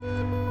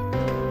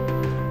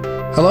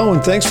Hello,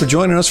 and thanks for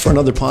joining us for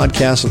another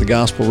podcast of the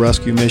Gospel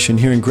Rescue Mission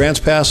here in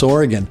Grants Pass,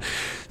 Oregon.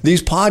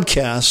 These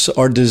podcasts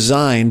are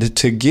designed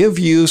to give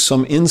you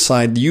some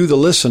insight, you the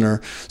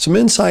listener, some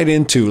insight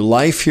into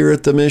life here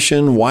at the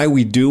mission, why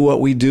we do what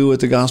we do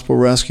at the Gospel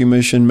Rescue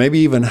Mission, maybe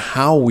even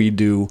how we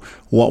do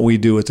what we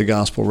do at the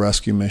Gospel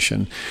Rescue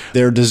Mission.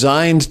 They're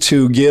designed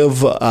to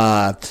give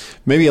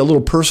maybe a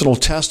little personal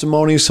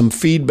testimony, some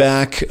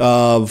feedback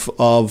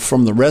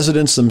from the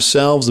residents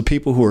themselves, the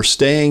people who are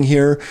staying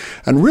here,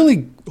 and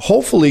really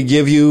hopefully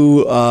give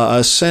you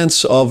a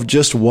sense of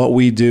just what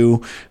we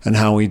do and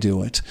how we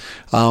do it.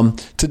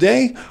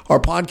 Today, our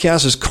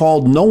podcast is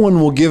called No One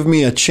Will Give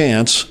Me a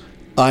Chance,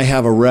 I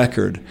Have a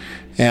Record.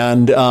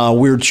 And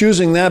we're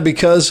choosing that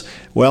because,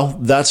 well,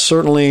 that's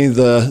certainly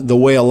the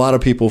way a lot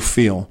of people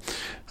feel.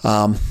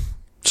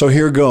 So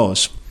here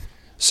goes.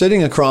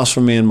 Sitting across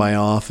from me in my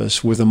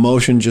office with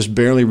emotion just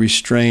barely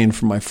restrained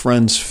from my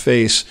friend's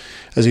face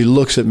as he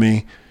looks at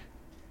me,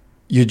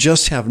 you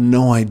just have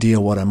no idea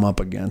what I'm up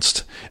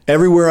against.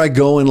 Everywhere I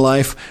go in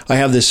life, I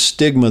have this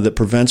stigma that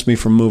prevents me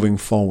from moving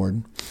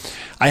forward.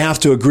 I have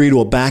to agree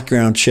to a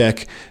background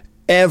check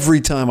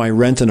every time I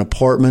rent an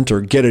apartment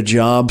or get a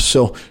job,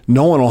 so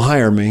no one will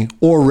hire me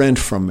or rent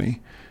from me.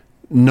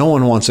 No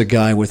one wants a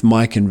guy with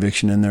my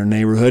conviction in their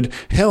neighborhood.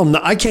 Hell, no,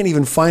 I can't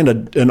even find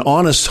an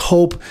honest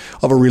hope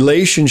of a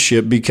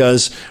relationship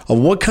because of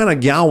what kind of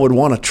gal would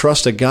want to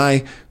trust a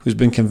guy who's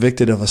been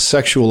convicted of a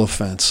sexual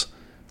offense.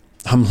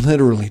 I'm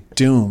literally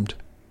doomed.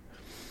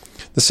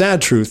 The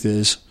sad truth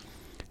is,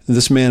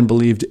 this man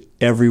believed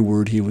every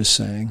word he was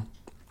saying.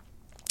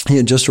 He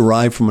had just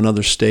arrived from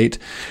another state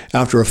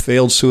after a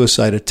failed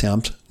suicide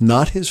attempt,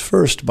 not his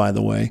first, by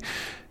the way.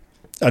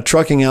 A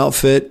trucking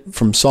outfit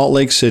from Salt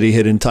Lake City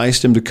had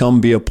enticed him to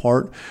come be a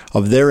part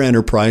of their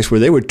enterprise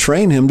where they would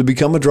train him to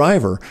become a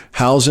driver,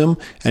 house him,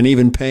 and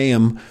even pay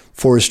him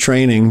for his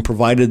training,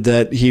 provided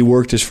that he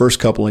worked his first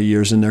couple of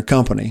years in their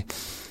company.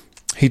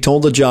 He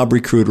told the job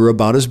recruiter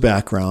about his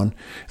background,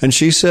 and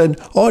she said,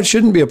 it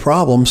shouldn't be a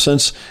problem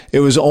since it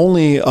was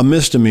only a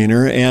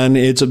misdemeanor and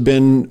it's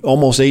been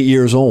almost 8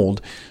 years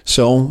old.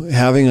 So,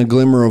 having a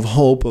glimmer of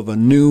hope of a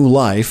new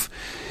life,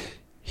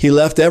 he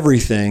left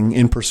everything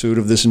in pursuit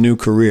of this new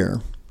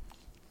career.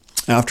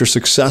 After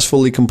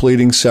successfully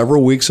completing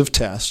several weeks of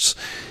tests,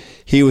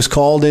 he was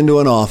called into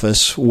an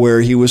office where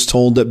he was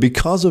told that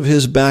because of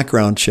his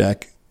background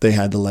check, they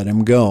had to let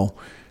him go.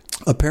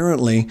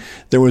 Apparently,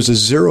 there was a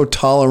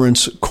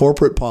zero-tolerance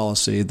corporate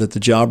policy that the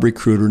job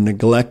recruiter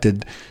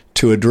neglected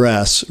to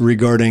address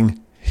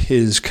regarding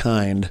his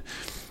kind.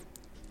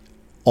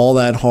 All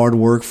that hard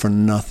work for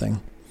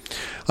nothing.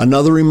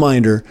 Another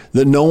reminder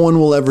that no one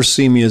will ever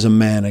see me as a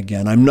man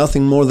again. I'm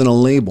nothing more than a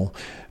label.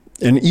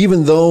 And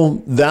even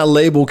though that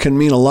label can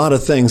mean a lot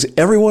of things,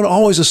 everyone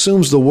always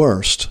assumes the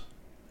worst.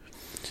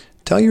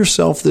 Tell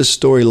yourself this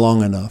story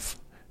long enough,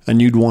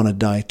 and you'd want to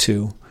die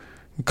too.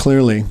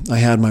 Clearly, I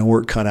had my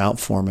work cut out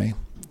for me.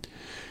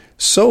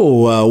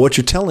 So, what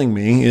you're telling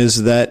me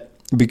is that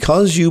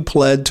because you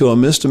pled to a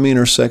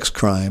misdemeanor sex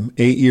crime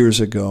 8 years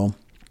ago,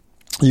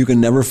 you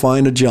can never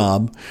find a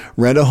job,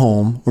 rent a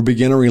home, or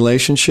begin a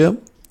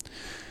relationship?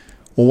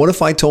 Well, what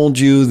if I told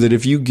you that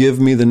if you give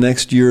me the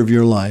next year of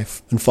your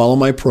life and follow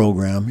my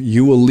program,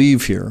 you will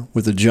leave here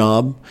with a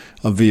job,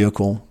 a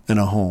vehicle, and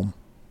a home?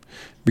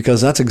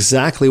 Because that's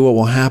exactly what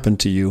will happen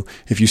to you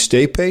if you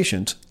stay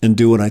patient and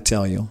do what I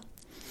tell you.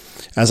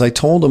 As I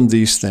told him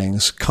these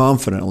things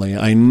confidently,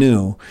 I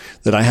knew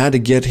that I had to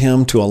get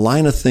him to a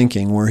line of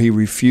thinking where he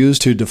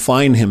refused to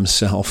define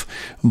himself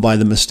by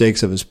the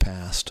mistakes of his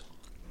past.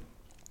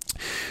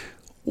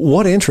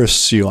 What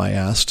interests you? I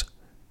asked.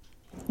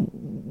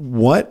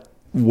 What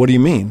do you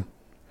mean?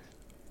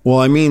 Well,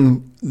 I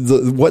mean,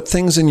 what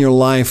things in your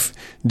life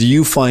do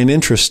you find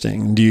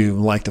interesting? Do you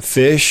like to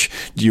fish?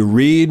 Do you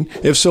read?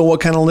 If so,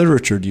 what kind of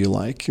literature do you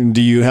like?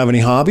 Do you have any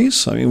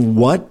hobbies? I mean,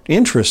 what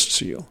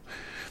interests you?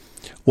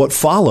 What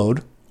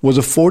followed was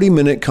a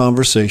 40-minute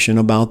conversation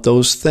about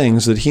those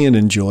things that he had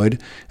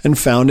enjoyed and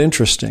found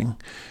interesting.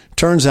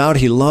 Turns out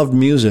he loved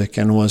music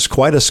and was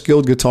quite a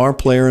skilled guitar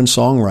player and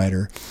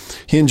songwriter.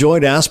 He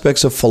enjoyed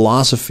aspects of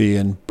philosophy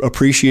and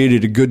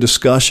appreciated a good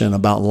discussion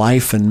about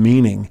life and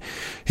meaning.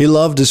 He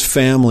loved his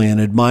family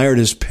and admired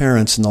his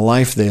parents and the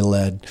life they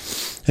led.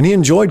 And he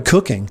enjoyed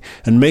cooking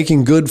and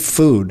making good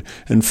food.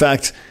 In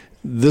fact,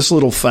 this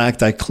little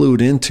fact I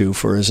clued into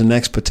for his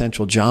next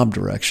potential job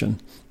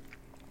direction.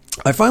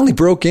 I finally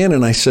broke in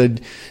and I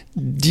said,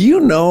 do you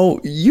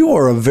know, you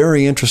are a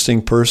very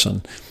interesting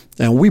person,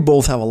 and we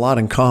both have a lot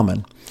in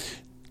common.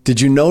 Did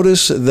you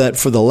notice that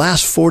for the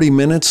last 40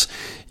 minutes,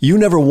 you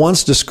never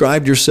once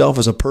described yourself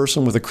as a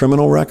person with a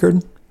criminal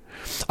record?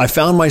 I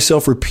found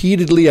myself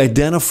repeatedly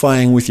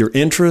identifying with your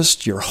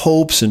interests, your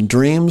hopes, and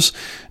dreams.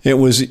 It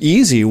was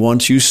easy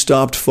once you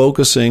stopped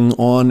focusing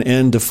on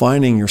and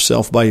defining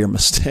yourself by your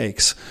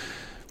mistakes.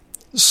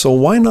 So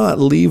why not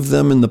leave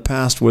them in the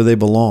past where they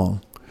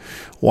belong?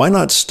 Why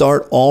not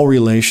start all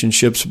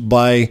relationships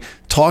by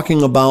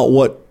talking about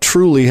what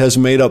truly has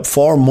made up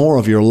far more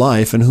of your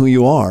life and who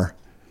you are?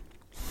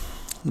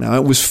 Now,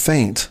 it was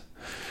faint,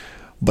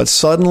 But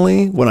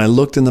suddenly, when I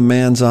looked in the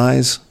man's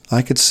eyes,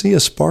 I could see a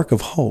spark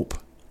of hope.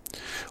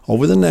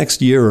 Over the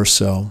next year or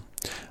so,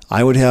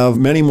 I would have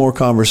many more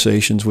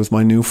conversations with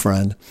my new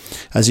friend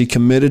as he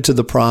committed to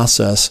the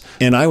process,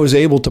 and I was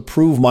able to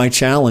prove my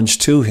challenge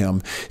to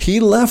him. He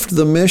left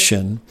the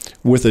mission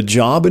with a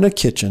job in a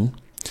kitchen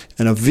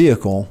and a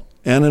vehicle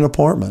and an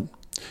apartment.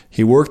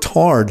 He worked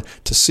hard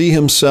to see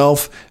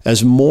himself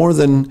as more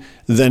than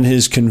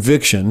his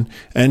conviction,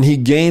 and he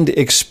gained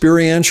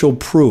experiential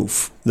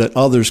proof that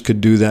others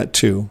could do that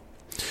too.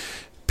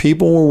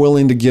 People were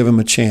willing to give him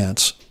a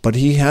chance, but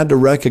he had to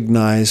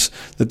recognize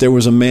that there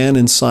was a man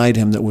inside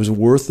him that was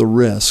worth the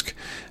risk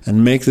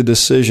and make the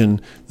decision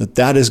that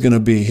that is going to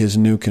be his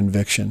new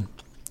conviction.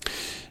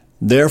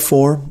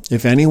 Therefore,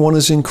 if anyone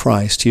is in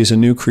Christ, he is a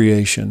new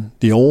creation.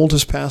 The old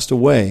has passed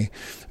away.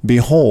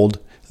 Behold,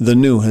 the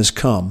new has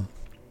come.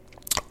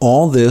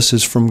 All this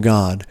is from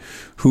God,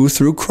 who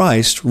through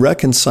Christ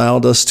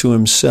reconciled us to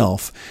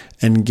himself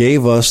and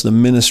gave us the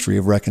ministry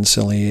of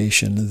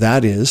reconciliation.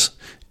 That is,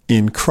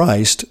 in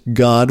Christ,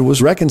 God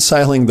was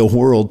reconciling the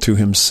world to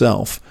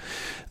himself,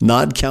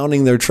 not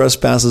counting their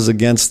trespasses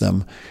against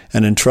them,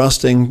 and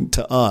entrusting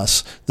to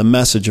us the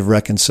message of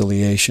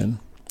reconciliation.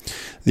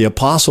 The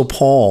Apostle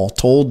Paul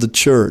told the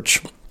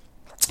church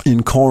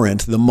in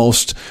Corinth the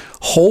most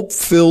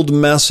hope-filled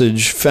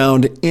message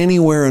found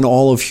anywhere in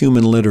all of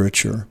human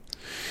literature.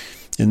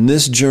 In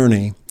this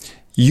journey,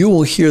 you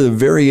will hear the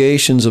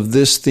variations of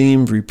this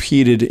theme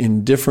repeated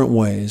in different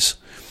ways.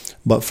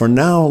 But for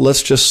now,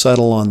 let's just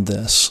settle on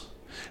this.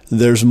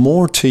 There's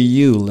more to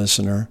you,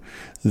 listener,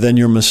 than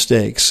your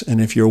mistakes.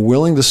 And if you're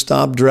willing to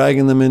stop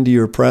dragging them into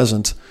your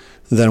present,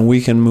 then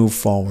we can move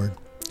forward.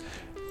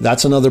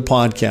 That's another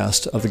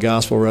podcast of the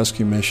Gospel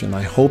Rescue Mission.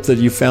 I hope that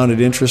you found it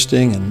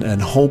interesting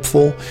and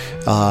hopeful.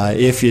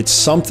 If it's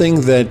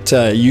something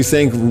that you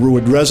think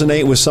would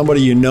resonate with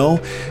somebody you know,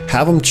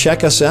 have them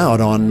check us out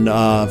on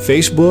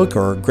Facebook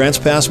or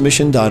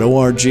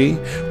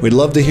grantspassmission.org. We'd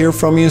love to hear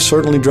from you.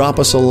 Certainly drop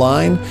us a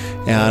line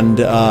and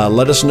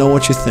let us know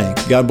what you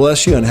think. God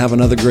bless you and have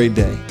another great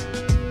day.